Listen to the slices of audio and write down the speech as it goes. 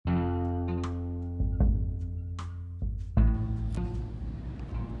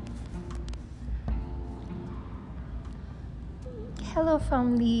Hello,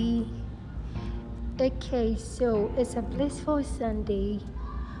 family. Okay, so it's a blissful Sunday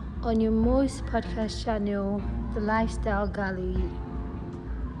on your most podcast channel, The Lifestyle Gallery.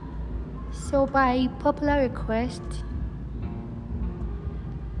 So, by popular request,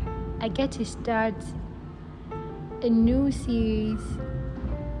 I get to start a new series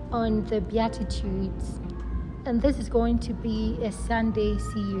on the Beatitudes, and this is going to be a Sunday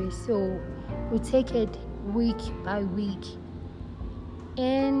series. So, we'll take it week by week.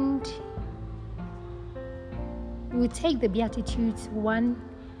 And we'll take the Beatitudes one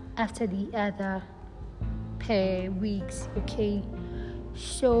after the other per weeks, okay?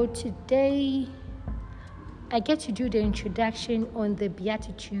 So today, I get to do the introduction on the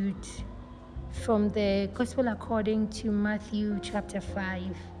Beatitudes from the Gospel according to Matthew chapter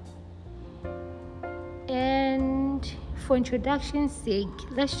 5. And for introduction's sake,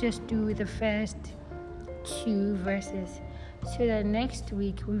 let's just do the first 2 verses. So that next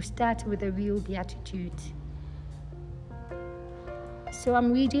week, we'll start with the real Beatitudes. So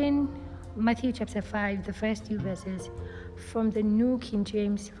I'm reading Matthew chapter 5, the first 2 verses from the New King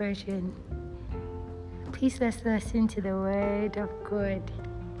James Version. Please let's listen to the word of God.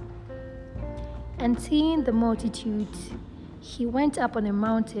 And seeing the multitudes, he went up on a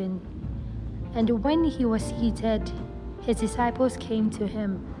mountain, and when he was seated, his disciples came to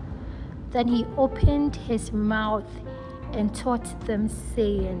him. Then he opened his mouth and taught them,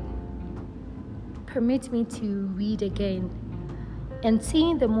 saying, permit me to read again. And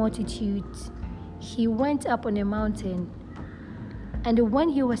seeing the multitudes, he went up on a mountain, and when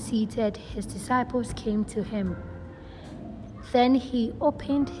he was seated, his disciples came to him. Then he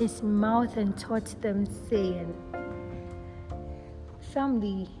opened his mouth and taught them, saying,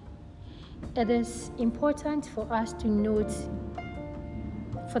 family, it is important for us to note,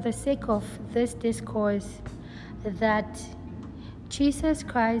 for the sake of this discourse, that Jesus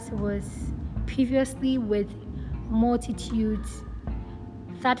Christ was previously with multitudes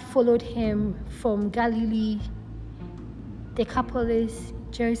that followed him from Galilee, Decapolis,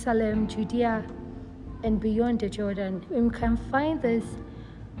 Jerusalem, Judea, and beyond the Jordan. And we can find this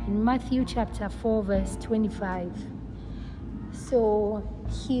in Matthew chapter 4, verse 25. So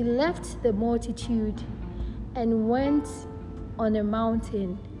he left the multitude and went on a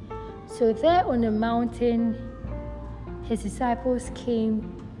mountain. So there on a mountain, his disciples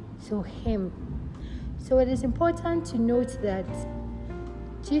came to him. So it is important to note that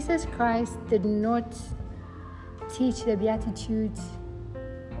Jesus Christ did not teach the Beatitudes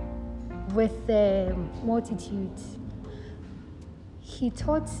with the multitudes. He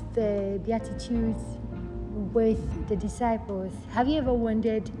taught the Beatitudes with the disciples. Have you ever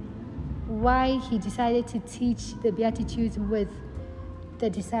wondered why he decided to teach the Beatitudes with the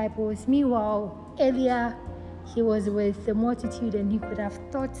disciples? Meanwhile, earlier he was with the multitude and he could have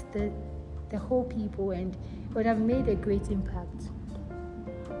taught the whole people and it would have made a great impact.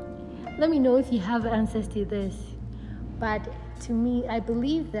 Let me know if you have answers to this. But to me, I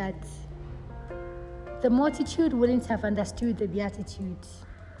believe that the multitude wouldn't have understood the Beatitudes.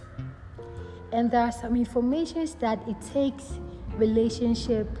 And there are some informations that it takes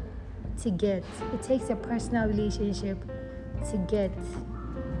relationship to get. It takes a personal relationship to get.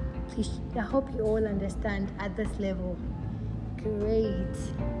 Please, I hope you all understand at this level. Great.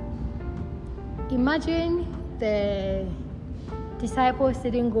 Imagine the disciples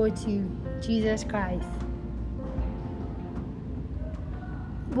didn't go to Jesus Christ.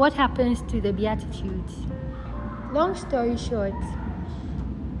 What happens to the Beatitudes? Long story short,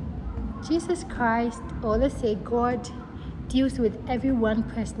 Jesus Christ, or let's say God, deals with everyone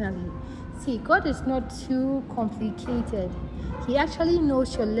personally. See, God is not too complicated. He actually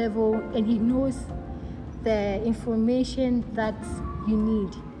knows your level and he knows the information that you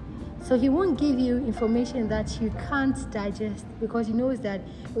need. So he won't give you information that you can't digest because he knows that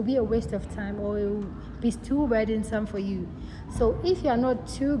it will be a waste of time or it will be too burdensome for you. So if you are not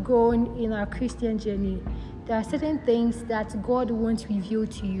too grown in our Christian journey, there are certain things that God won't reveal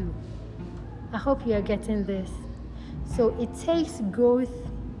to you. I hope you are getting this. So it takes growth,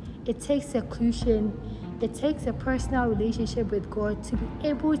 it takes seclusion, it takes a personal relationship with God to be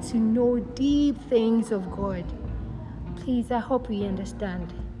able to know deep things of God. Please, I hope you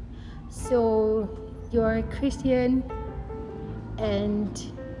understand. So you're a Christian, and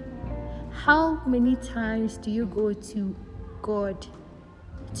how many times do you go to God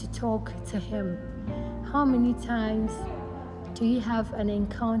to talk to him? How many times do you have an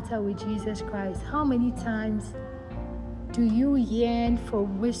encounter with Jesus Christ? How many times do you yearn for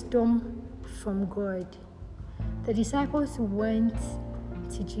wisdom from God? The disciples went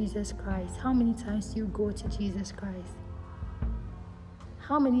to Jesus Christ. How many times do you go to Jesus Christ?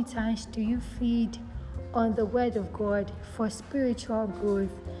 How many times do you feed on the Word of God for spiritual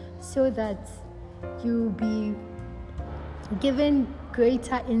growth so that you'll be given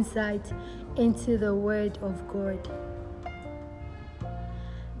greater insight into the Word of God?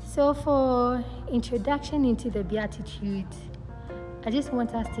 So for introduction into the Beatitudes, I just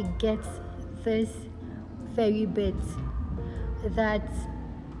want us to get this very bit, that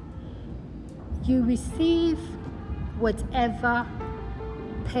you receive whatever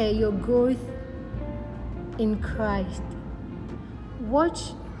per your growth in Christ.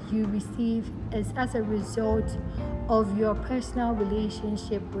 What you receive is as a result of your personal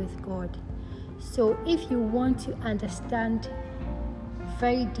relationship with God. So if you want to understand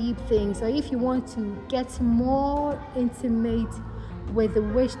very deep things, or if you want to get more intimate with the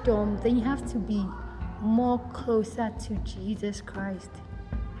wisdom, then you have to be more closer to Jesus Christ.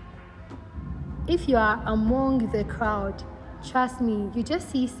 If you are among the crowd, trust me, you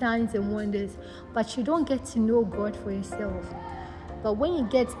just see signs and wonders, but you don't get to know God for yourself. But when you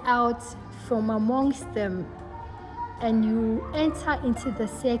get out from amongst them and you enter into the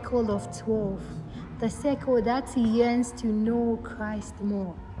circle of 12, the circle that yearns to know Christ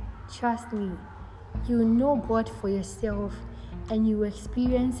more, trust me, you know God for yourself and you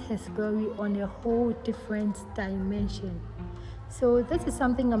experience His glory on a whole different dimension. So this is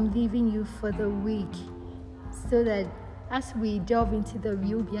something I'm leaving you for the week, so that as we delve into the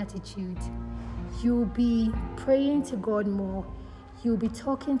real Beatitudes, you'll be praying to God more, you'll be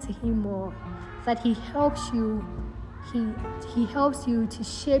talking to Him more, that He helps you, He helps you to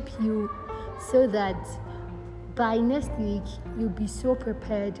shape you, so that by next week you'll be so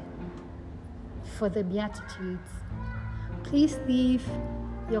prepared for the Beatitudes. Please leave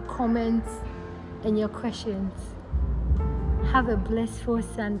your comments and your questions. Have a blissful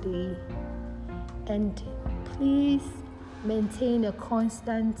Sunday, and please maintain a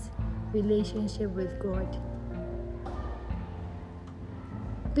constant relationship with God.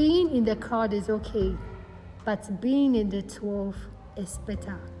 Being in the crowd is okay, but being in the 12 is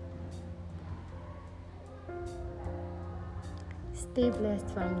better. Stay blessed,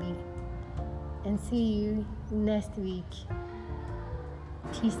 family, and see you next week.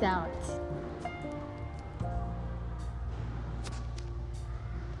 Peace out.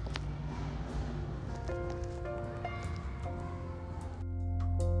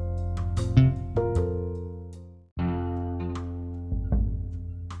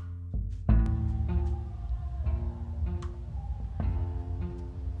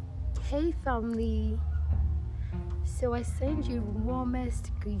 Hey family, so I send you warmest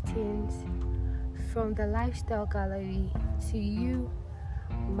greetings from the Lifestyle Gallery to you,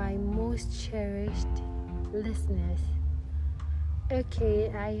 my most cherished listeners. Okay,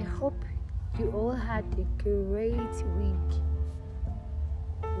 I hope you all had a great week.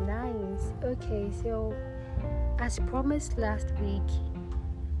 Nice. Okay, so as promised last week,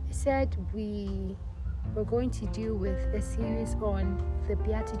 I said we were going to deal with a series on the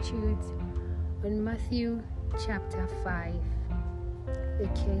Beatitudes on Matthew chapter 5.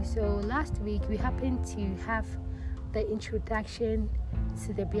 Okay, so last week we happened to have the introduction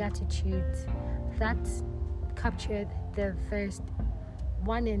to the Beatitudes that captured the verse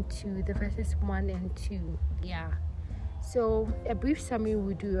 1 and 2, the verses 1 and 2. Yeah. So a brief summary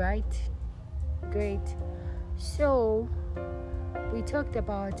would do, right? Great. So we talked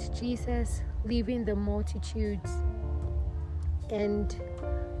about Jesus leaving the multitudes and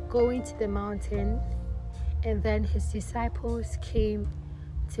going to the mountain, and then his disciples came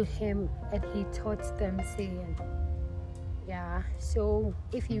to him and he taught them, saying, yeah, so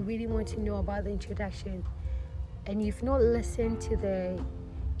if you really want to know about the introduction and you've not listened to the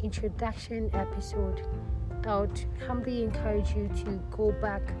introduction episode, I would humbly encourage you to go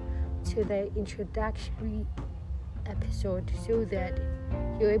back to the introductory episode so that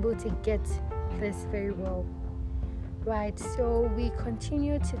you're able to get this very well. Right, so we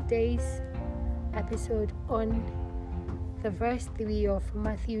continue today's episode on the verse 3 of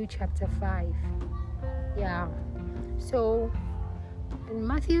Matthew chapter 5. Yeah, so in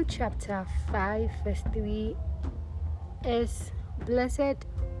Matthew chapter 5 verse 3 is, blessed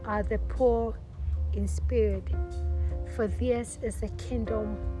are the poor in spirit, for theirs is the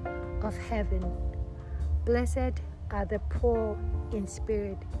kingdom of heaven. Blessed are the poor in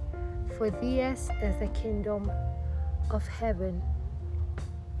spirit, for theirs is the kingdom of heaven.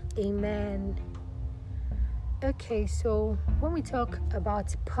 Amen. Okay, so when we talk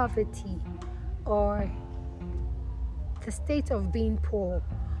about poverty or the state of being poor,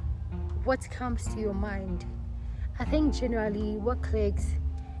 what comes to your mind? I think generally what clicks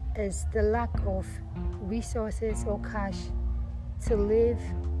is the lack of resources or cash to live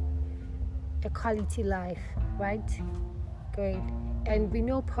a quality life, right? Great. And we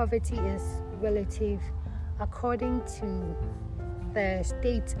know poverty is relative according to the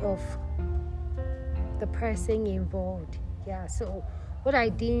state of the person involved. Yeah, so what I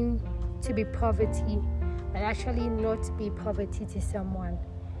deem to be poverty might actually not be poverty to someone.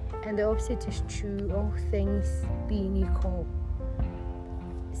 And the opposite is true, all things being equal.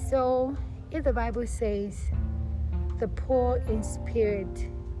 So if the Bible says the poor in spirit,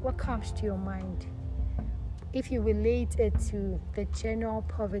 what comes to your mind? If you relate it to the general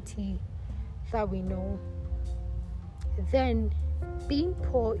poverty that we know, then being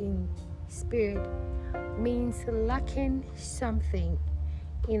poor in spirit means lacking something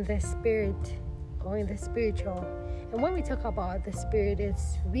in the spirit or in the spiritual. And when we talk about the spirit,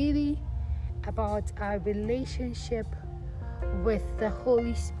 it's really about our relationship with the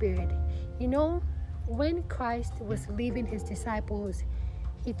Holy Spirit. You know, when Christ was leaving his disciples,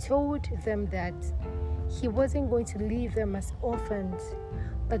 he told them that he wasn't going to leave them as orphans,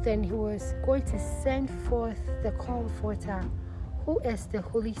 but then he was going to send forth the Comforter, who is the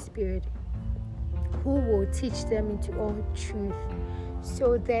Holy Spirit, who will teach them into all truth.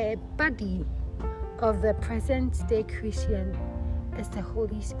 So the body of the present day Christian is the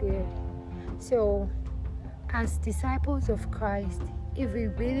Holy Spirit. So as disciples of Christ, if we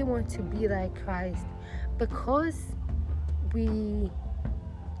really want to be like Christ, because we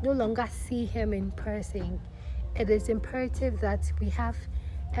no longer see him in person, it is imperative that we have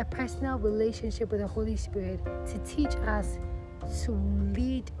a personal relationship with the Holy Spirit to teach us to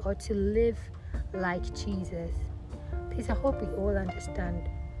lead or to live like Jesus. Please, I hope we all understand.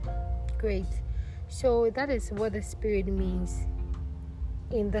 Great. So that is what the Spirit means.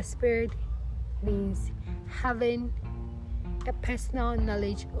 In the Spirit means having a personal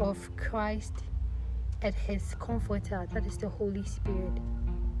knowledge of Christ and his Comforter, that is the Holy Spirit.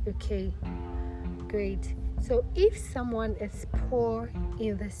 Okay, great. So if someone is poor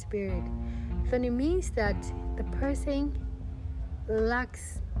in the Spirit, then it means that the person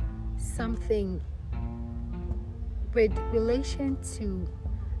lacks something with relation to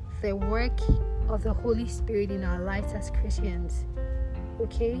the work of the Holy Spirit in our lives as Christians.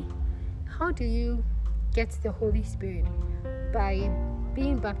 Okay, how do you get the Holy Spirit? By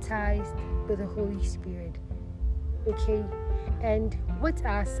being baptized with the Holy Spirit. Okay, and what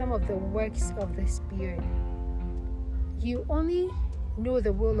are some of the works of the Spirit? You only know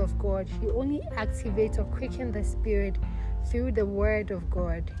the will of God. You only activate or quicken the Spirit through the Word of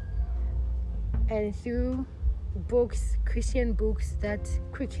God and through books, Christian books that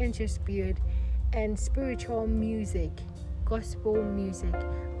quicken your spirit, and spiritual music, gospel music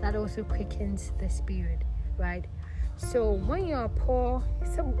that also quickens the spirit, right? So when you are poor,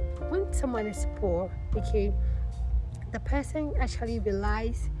 when someone is poor, okay, the person actually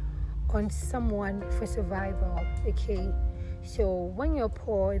relies on someone for survival, okay? So when you're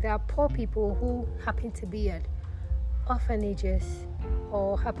poor, there are poor people who happen to be at orphanages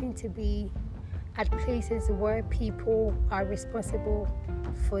or happen to be at places where people are responsible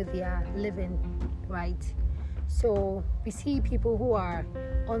for their living, right? So we see people who are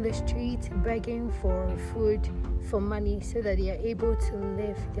on the street begging for food, for money, so that they are able to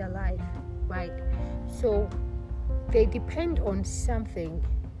live their life, right? So they depend on something,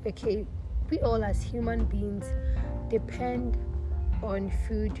 okay? We all as human beings depend on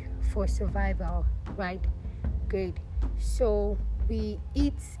food for survival, right? Great. So we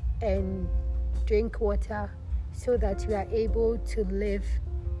eat and drink water so that we are able to live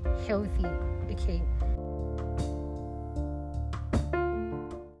healthy, okay?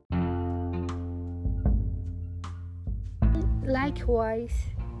 Likewise,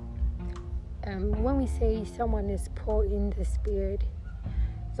 when we say someone is poor in the spirit,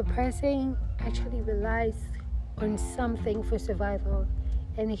 the person actually relies on something for survival.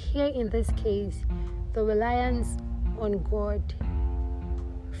 And here in this case, the reliance on God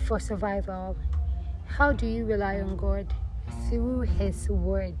for survival. How do you rely on God? Through His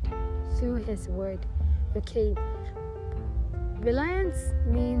Word. Through His Word. Okay. Reliance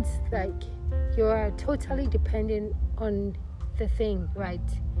means like you are totally dependent on the thing, right?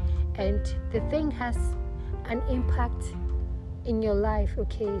 And the thing has an impact in your life,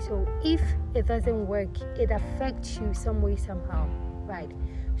 okay? So if it doesn't work, it affects you some way, somehow, right?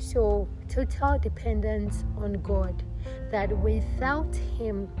 So total dependence on God, that without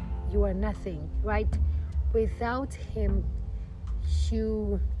Him, you are nothing, right? Without Him,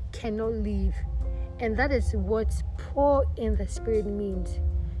 you cannot live. And that is what poor in the spirit means.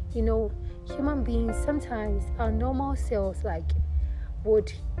 You know, human beings, sometimes our normal selves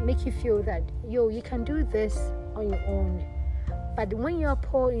would make you feel that, you can do this on your own. But when you're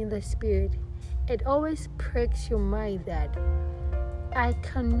poor in the Spirit, it always pricks your mind that I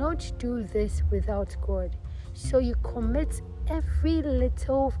cannot do this without God. So you commit every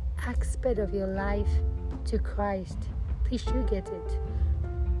little aspect of your life to Christ. Please do get it.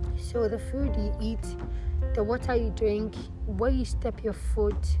 So the food you eat, the water you drink, where you step your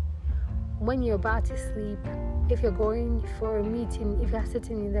foot, when you're about to sleep, if you're going for a meeting, if you're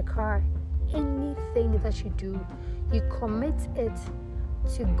sitting in the car, anything that you do, you commit it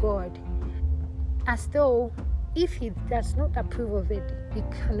to God. As though if He does not approve of it, you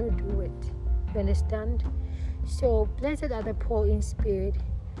cannot do it. You understand? So blessed are the poor in spirit,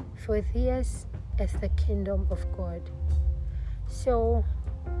 for theirs is the kingdom of God. So,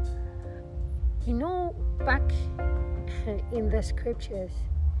 back in the scriptures,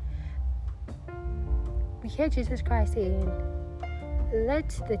 we hear Jesus Christ saying, let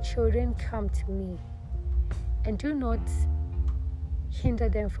the children come to me, and do not hinder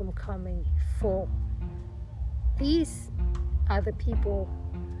them from coming, for these are the people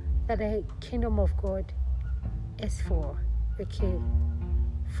that the kingdom of God is for. Okay,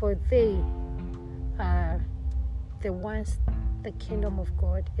 for they are the ones the kingdom of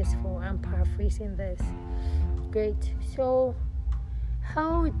God is for. I'm paraphrasing this. Great. So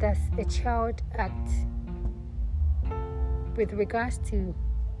how does a child act with regards to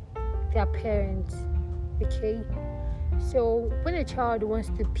their parents? Okay, so when a child wants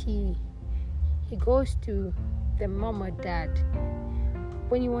to pee, he goes to the mom or dad.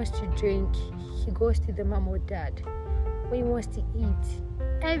 When he wants to drink, he goes to the mom or dad. When he wants to eat,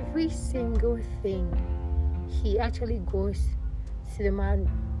 every single thing, he actually goes to the mom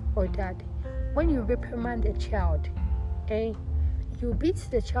or dad. When you reprimand a child, you beat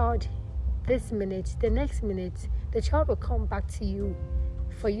the child this minute, the next minute, the child will come back to you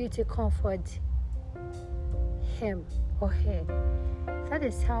for you to comfort him or her. That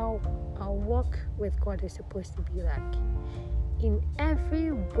is how our walk with God is supposed to be like. In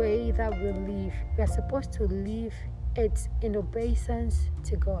every way that we live, we are supposed to live it in obeisance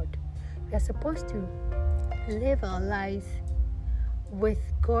to God. We are supposed to live our lives with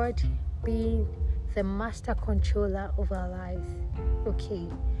God being the master controller of our lives. Okay,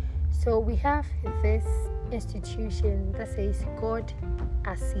 so we have this institution that says God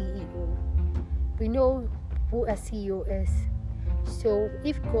as CEO. We know who a CEO is. So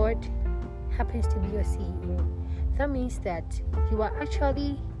if God happens to be your CEO, that means that you are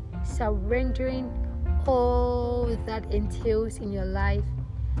actually surrendering all that entails in your life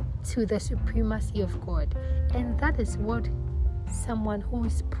to the supremacy of God. And that is what someone who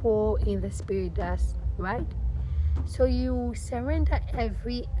is poor in the spirit does, right? So you surrender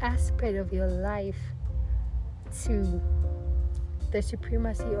every aspect of your life to the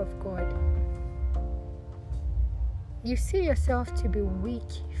supremacy of God. You see yourself to be weak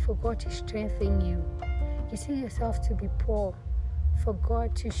for God to strengthen you. You see yourself to be poor for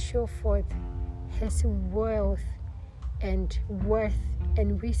God to show forth His wealth and worth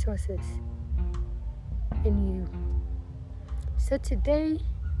and resources in you. So today,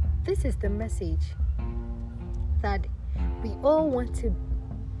 this is the message that we all want to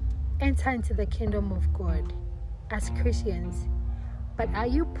enter into the kingdom of God as Christians. But are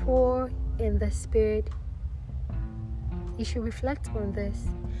you poor in the spirit? You should reflect on this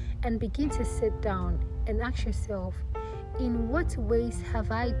and begin to sit down and ask yourself, in what ways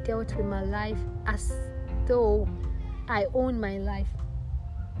have I dealt with my life as though I own my life?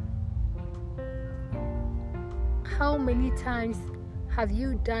 How many times have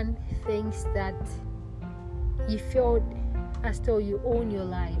you done things that you felt as though you own your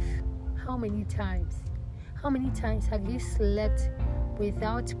life? How many times? How many times have you slept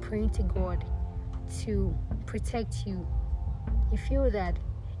without praying to God to protect you? You feel that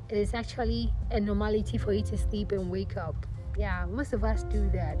it is actually a normality for you to sleep and wake up. Yeah, most of us do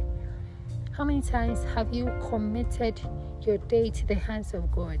that. How many times have you committed your day to the hands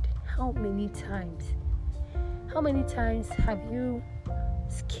of God? How many times? How many times have you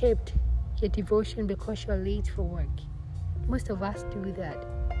skipped your devotion because you're late for work? Most of us do that.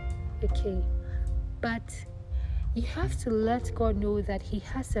 Okay, but you have to let God know that He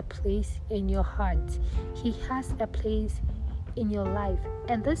has a place in your heart. He has a place in your life,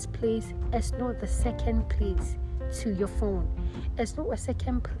 and this place is not the second place to your phone. It's not a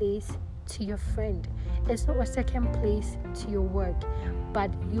second place to your friend. It's not a second place to your work,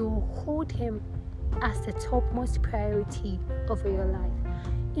 but you hold Him as the topmost priority of your life.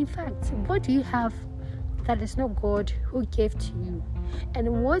 In fact, what do you have that is not God who gave to you?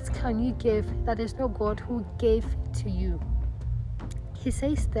 And what can you give that is not God who gave to you? He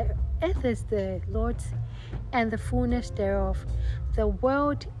says the earth is the Lord's and the fullness thereof, the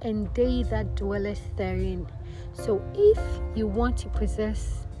world and they that dwelleth therein. So if you want to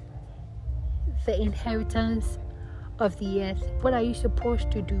possess the inheritance of the earth, what are you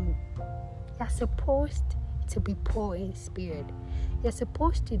supposed to do? You're supposed to be poor in spirit. You're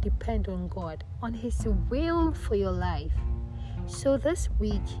supposed to depend on God, on His will for your life. So this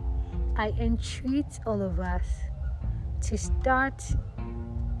week, I entreat all of us to start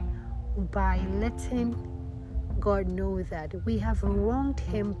by letting God know that we have wronged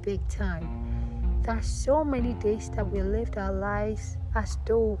Him big time. There are so many days that we lived our lives as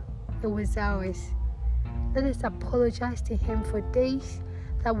though it was ours. Let us apologize to Him for days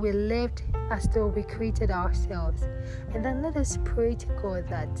that we lived as though we created ourselves. And then let us pray to God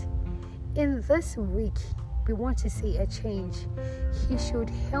that in this week, we want to see a change. He should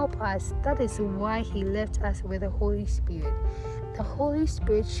help us. That is why He left us with the Holy Spirit. The Holy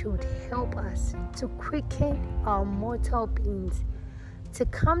Spirit should help us to quicken our mortal beings, to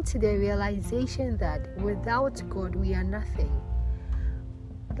come to the realization that without God we are nothing.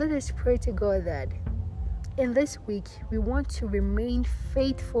 Let us pray to God that in this week we want to remain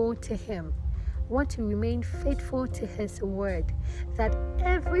faithful to Him. We want to remain faithful to His word, that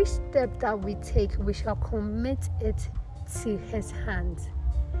every step that we take, we shall commit it to His hands.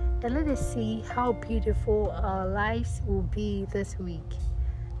 And let us see how beautiful our lives will be this week.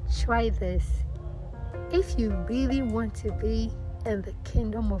 Try this. If you really want to be in the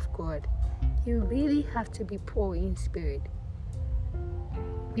kingdom of God, you really have to be poor in spirit.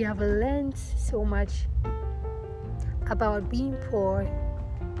 We have learned so much about being poor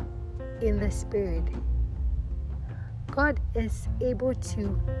in the spirit. God is able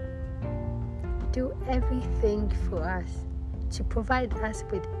to do everything for us, to provide us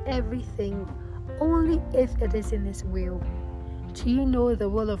with everything, only if it is in His will. Do you know the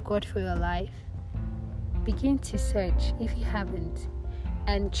will of God for your life? Begin to search if you haven't,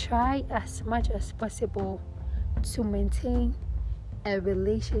 and try as much as possible to maintain a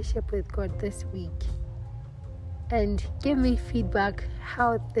relationship with God this week. And give me feedback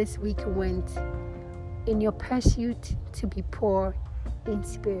how this week went in your pursuit to be poor in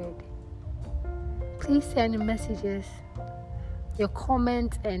spirit. Please send messages, your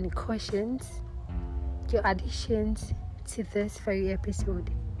comments and questions, your additions to this very episode.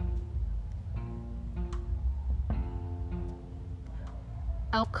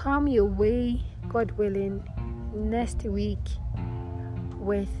 I'll come your way, God willing, next week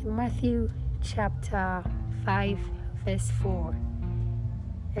with Matthew chapter 5 verse 4.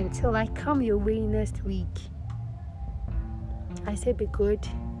 Until I come your way next week, I say be good.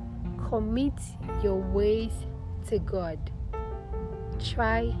 Commit your ways to God.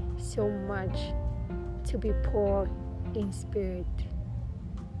 Try so much to be poor in spirit.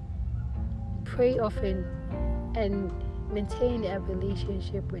 Pray often and maintain a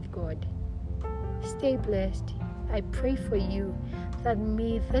relationship with God. Stay blessed. I pray for you that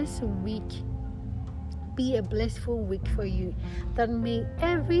may this week be a blissful week for you, that may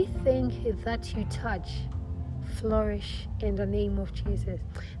everything that you touch flourish in the name of Jesus.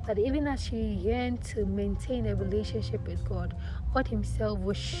 That even as you yearn to maintain a relationship with God, God Himself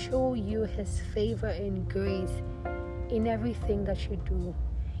will show you His favor and grace in everything that you do.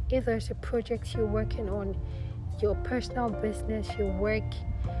 If there's a project you're working on, your personal business, your work,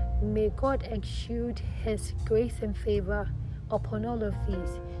 may God exude His grace and favor upon all of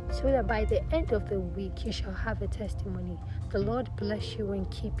these, so that by the end of the week you shall have a testimony. The Lord bless you and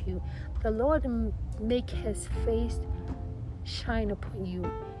keep you. The Lord make His face shine upon you,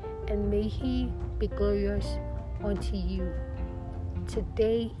 and may He be glorious unto you.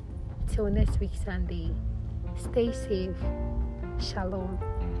 Today till next week Sunday, stay safe. Shalom.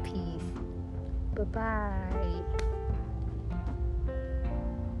 Peace. Bye-bye.